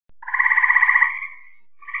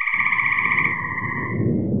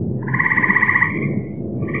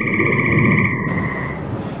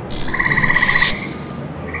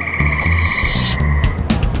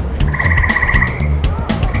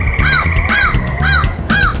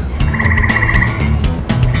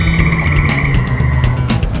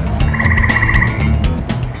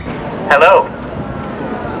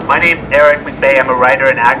My name's Aric McBay. I'm a writer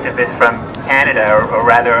and activist from Canada, or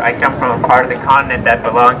rather, I come from a part of the continent that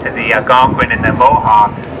belongs to the Algonquin and the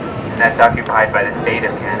Mohawks, and that's occupied by the state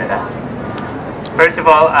of Canada. First of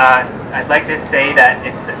all, I'd like to say that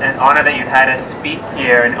it's an honor that you've had us speak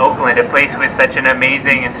here in Oakland, a place with such an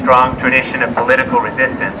amazing and strong tradition of political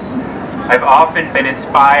resistance. I've often been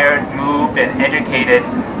inspired, moved, and educated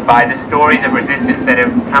by the stories of resistance that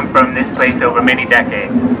have come from this place over many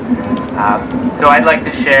decades. So I'd like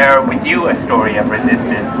to share with you a story of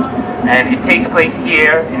resistance, and it takes place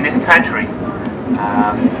here in this country.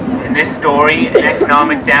 In this story, an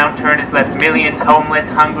economic downturn has left millions homeless,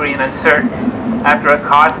 hungry, and uncertain. After a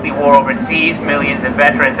costly war overseas, millions of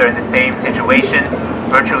veterans are in the same situation,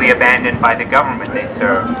 virtually abandoned by the government they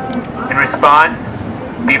serve. In response,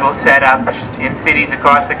 people set up in cities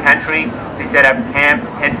across the country. They set up camps,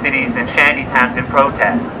 tent cities, and shanty towns in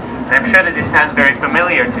protest. And I'm sure that this sounds very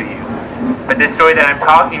familiar to you, but the story that I'm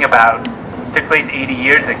talking about took place 80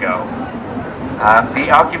 years ago. The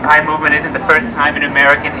Occupy movement isn't the first time in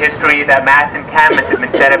American history that mass encampments have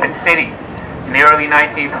been set up in cities. In the early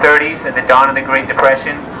 1930s, at the dawn of the Great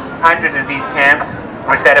Depression, hundreds of these camps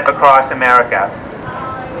were set up across America.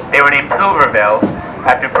 They were named Hoovervilles,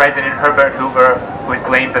 after President Herbert Hoover, who was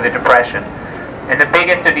blamed for the Depression. And the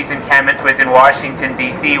biggest of these encampments was in Washington,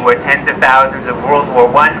 D.C., where tens of thousands of World War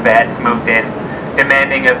I vets moved in,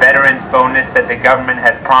 demanding a veterans bonus that the government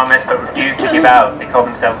had promised but refused to give out. They called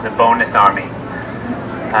themselves the Bonus Army.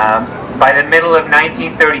 By the middle of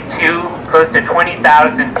 1932, close to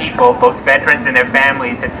 20,000 people, both veterans and their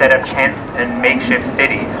families, had set up tents and makeshift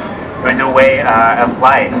cities. It was a way of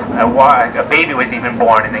life. A baby was even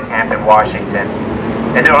born in the camp in Washington.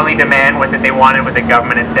 And the only demand was that they wanted what the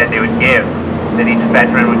government had said they would give, that each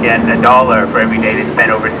veteran would get $1 for every day they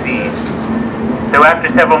spent overseas. So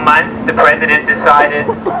after several months, the president decided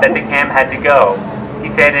that the camp had to go.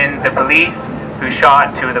 He sent in the police, who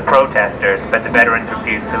shot two of the protesters, but the veterans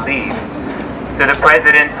refused to leave. So the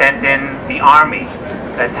president sent in the army.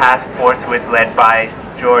 A task force was led by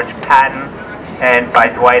George Patton and by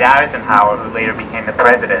Dwight Eisenhower, who later became the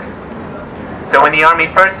president. So when the army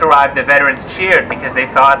first arrived, the veterans cheered because they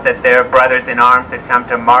thought that their brothers in arms had come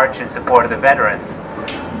to march in support of the veterans.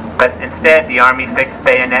 But instead, the army fixed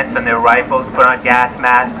bayonets on their rifles, put on gas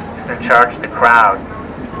masks, and charged the crowd.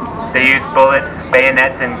 They used bullets,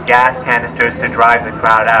 bayonets, and gas canisters to drive the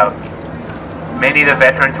crowd out. Many of the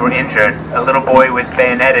veterans were injured. A little boy was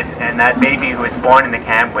bayoneted, and that baby who was born in the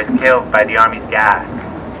camp was killed by the army's gas.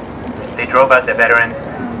 They drove out the veterans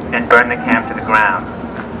and burned the camp to the ground.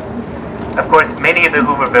 Of course, many of the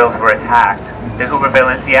Hoovervilles were attacked. The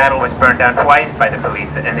Hooverville in Seattle was burned down twice by the police,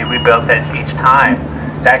 and they rebuilt it each time.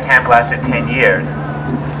 That camp lasted 10 years.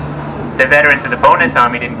 The veterans of the Bonus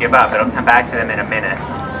Army didn't give up. I'll come back to them in a minute.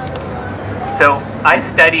 So I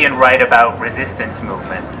study and write about resistance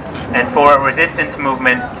movements. And for a resistance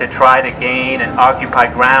movement to try to gain and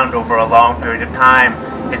occupy ground over a long period of time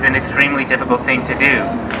is an extremely difficult thing to do.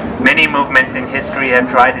 Many movements in history have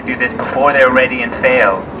tried to do this before they're ready and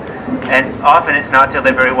failed. And often it's not till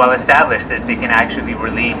they're very well established that they can actually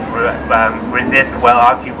resist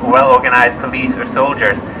well-organized police or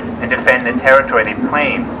soldiers and defend the territory they've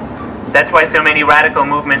claimed. That's why so many radical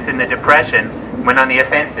movements in the Depression went on the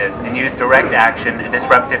offensive and used direct action and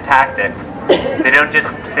disruptive tactics. They don't just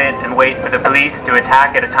sit and wait for the police to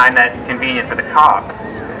attack at a time that's convenient for the cops.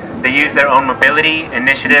 They use their own mobility,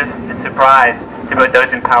 initiative, and surprise to put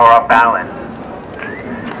those in power off balance.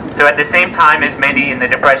 So at the same time as many in the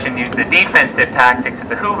Depression used the defensive tactics of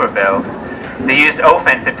the Hoovervilles, they used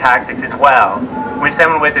offensive tactics as well. When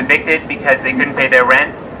someone was evicted because they couldn't pay their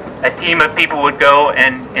rent, a team of people would go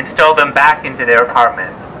and install them back into their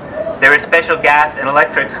apartment. There were special gas and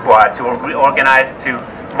electric squads who were organized to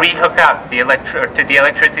rehook up the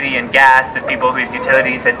electricity and gas of people whose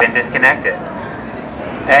utilities had been disconnected.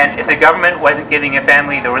 And if the government wasn't giving a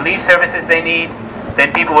family the relief services they need,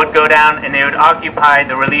 then people would go down and they would occupy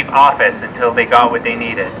the relief office until they got what they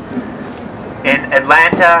needed. In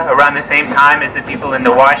Atlanta, around the same time as the people in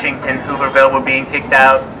the Washington Hooverville were being kicked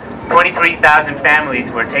out, 23,000 families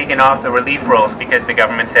were taken off the relief rolls because the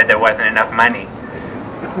government said there wasn't enough money.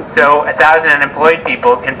 So 1,000 unemployed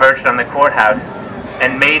people converged on the courthouse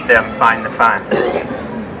and made them find the funds.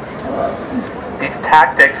 These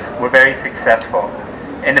tactics were very successful.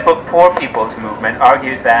 And the book Poor People's Movement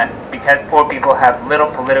argues that because poor people have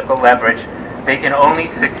little political leverage, they can only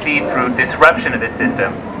succeed through disruption of the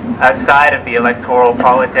system outside of the electoral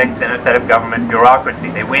politics and outside of government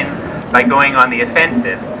bureaucracy. They win by going on the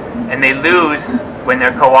offensive, and they lose when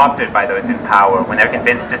they're co-opted by those in power, when they're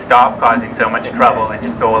convinced to stop causing so much trouble and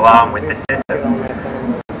just go along with the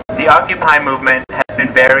system. The Occupy movement has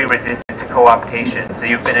been very resistant to co-optation, so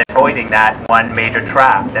you've been avoiding that one major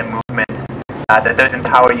trap that that those in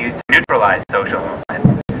power use to neutralize social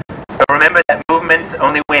movements. But remember that movements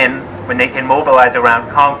only win when they can mobilize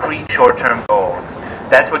around concrete short-term goals.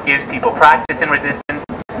 That's what gives people practice in resistance.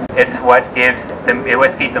 It's what keeps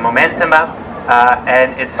the momentum up,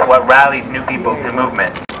 and it's what rallies new people to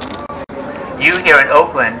movements. You here in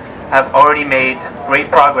Oakland have already made great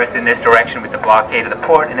progress in this direction with the blockade of the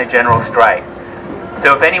port and the general strike.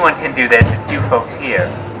 So if anyone can do this, it's you folks here.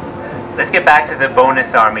 Let's get back to the bonus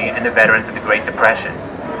army and the veterans of the Great Depression.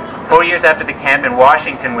 4 years after the camp in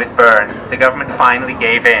Washington was burned, the government finally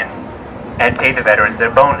gave in and paid the veterans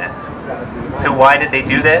their bonus. So why did they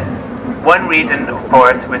do this? One reason, of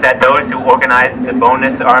course, was that those who organized the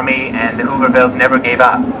bonus army and the Hoovervilles never gave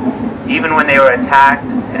up. Even when they were attacked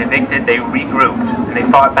and evicted, they regrouped, and they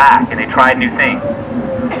fought back, and they tried new things.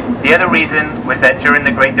 The other reason was that during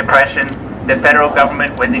the Great Depression, the federal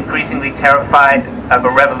government was increasingly terrified of a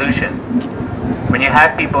revolution. When you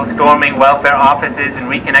have people storming welfare offices and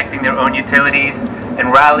reconnecting their own utilities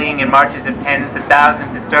and rallying in marches of tens of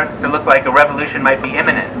thousands, it starts to look like a revolution might be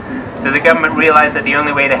imminent. So the government realized that the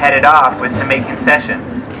only way to head it off was to make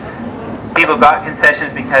concessions. People got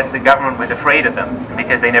concessions because the government was afraid of them, and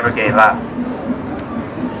because they never gave up.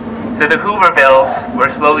 So the Hoovervilles were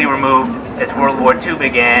slowly removed as World War II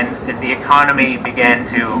began, as the economy began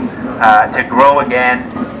to grow again,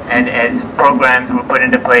 and as programs were put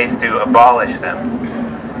into place to abolish them.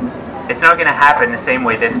 It's not going to happen the same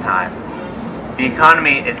way this time. The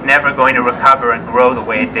economy is never going to recover and grow the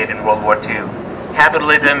way it did in World War II.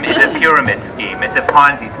 Capitalism is a pyramid scheme. It's a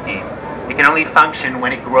Ponzi scheme. It can only function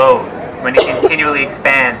when it grows, when it continually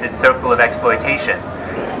expands its circle of exploitation.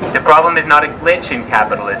 The problem is not a glitch in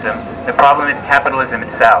capitalism. The problem is capitalism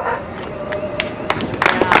itself.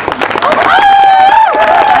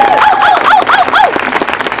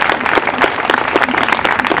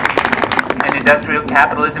 And industrial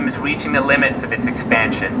capitalism is reaching the limits of its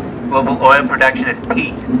expansion. Global oil production has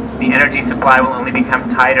peaked. The energy supply will only become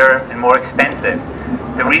tighter and more expensive.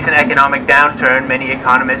 The recent economic downturn, many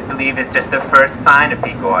economists believe, is just the first sign of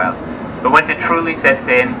peak oil. But once it truly sets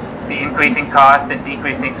in, the increasing cost and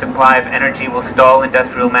decreasing supply of energy will stall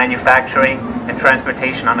industrial manufacturing and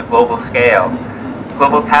transportation on a global scale.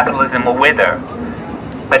 Global capitalism will wither.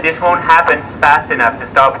 But this won't happen fast enough to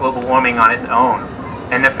stop global warming on its own.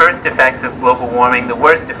 And the first effects of global warming, the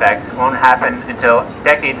worst effects, won't happen until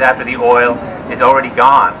decades after the oil is already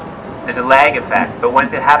gone. There's a lag effect, but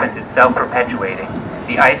once it happens, it's self-perpetuating.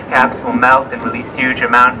 The ice caps will melt and release huge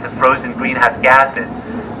amounts of frozen greenhouse gases.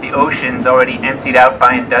 The oceans, already emptied out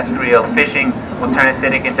by industrial fishing, will turn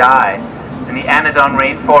acidic and die. And the Amazon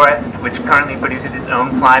rainforest, which currently produces its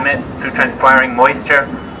own climate through transpiring moisture,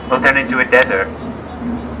 will turn into a desert.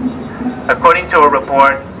 According to a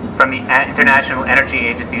report from the International Energy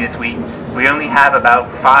Agency this week, we only have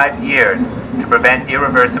about 5 years to prevent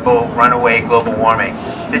irreversible runaway global warming.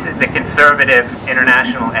 This is the conservative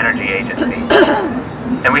International Energy Agency.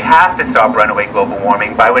 And we have to stop runaway global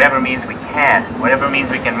warming by whatever means we can, whatever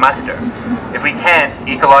means we can muster. If we can't,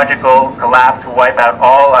 ecological collapse will wipe out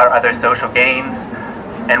all our other social gains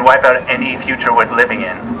and wipe out any future worth living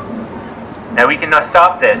in. Now we can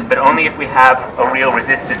stop this, but only if we have a real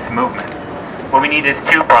resistance movement. What we need is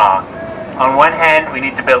two-pronged. On one hand, we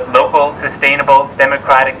need to build local, sustainable,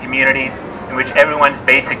 democratic communities in which everyone's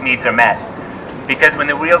basic needs are met. Because when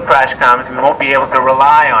the real crash comes, we won't be able to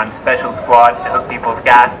rely on special squads to hook people's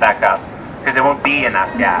gas back up, because there won't be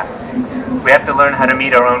enough gas. We have to learn how to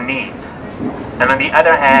meet our own needs. And on the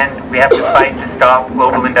other hand, we have to fight to stop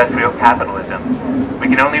global industrial capitalism. We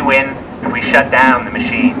can only win if we shut down the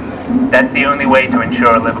machine. That's the only way to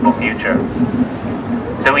ensure a livable future.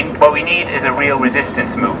 So what we need is a real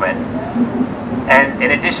resistance movement. And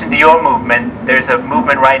in addition to your movement, there's a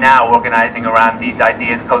movement right now organizing around these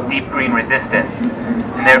ideas called Deep Green Resistance.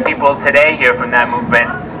 And there are people today here from that movement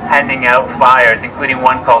handing out flyers, including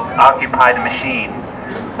one called Occupy the Machine,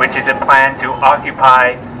 which is a plan to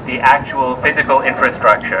occupy the actual physical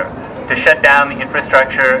infrastructure, to shut down the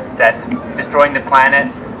infrastructure that's destroying the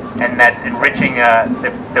planet and that's enriching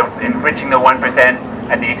the 1%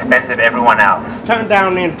 at the expense of everyone else. Turn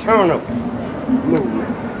down the internal movement,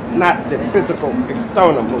 not the physical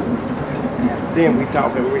external movement. Then we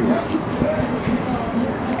talking real.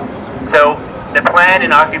 So the plan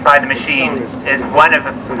in Occupy the Machine is one of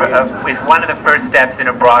the first steps in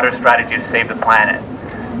a broader strategy to save the planet.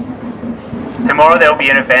 Tomorrow there will be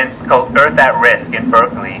an event called Earth at Risk in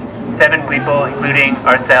Berkeley, 7 people, including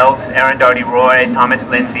ourselves, Aaron Darty Roy, Thomas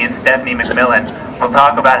Lindsay, and Stephanie McMillan, will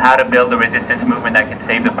talk about how to build a resistance movement that can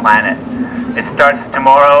save the planet. It starts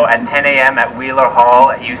tomorrow at 10 a.m. at Wheeler Hall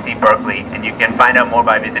at UC Berkeley, and you can find out more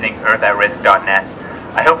by visiting earthAtRisk.net.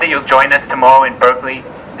 I hope that you'll join us tomorrow in Berkeley,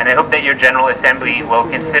 and I hope that your General Assembly will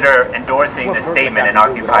consider endorsing the statement in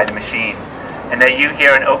Occupy the Machine, and that you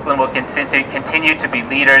here in Oakland will continue to be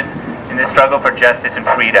leaders in the struggle for justice and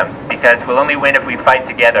freedom, because we'll only win if we fight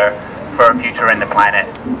together for our future and the planet.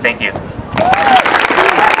 Thank you.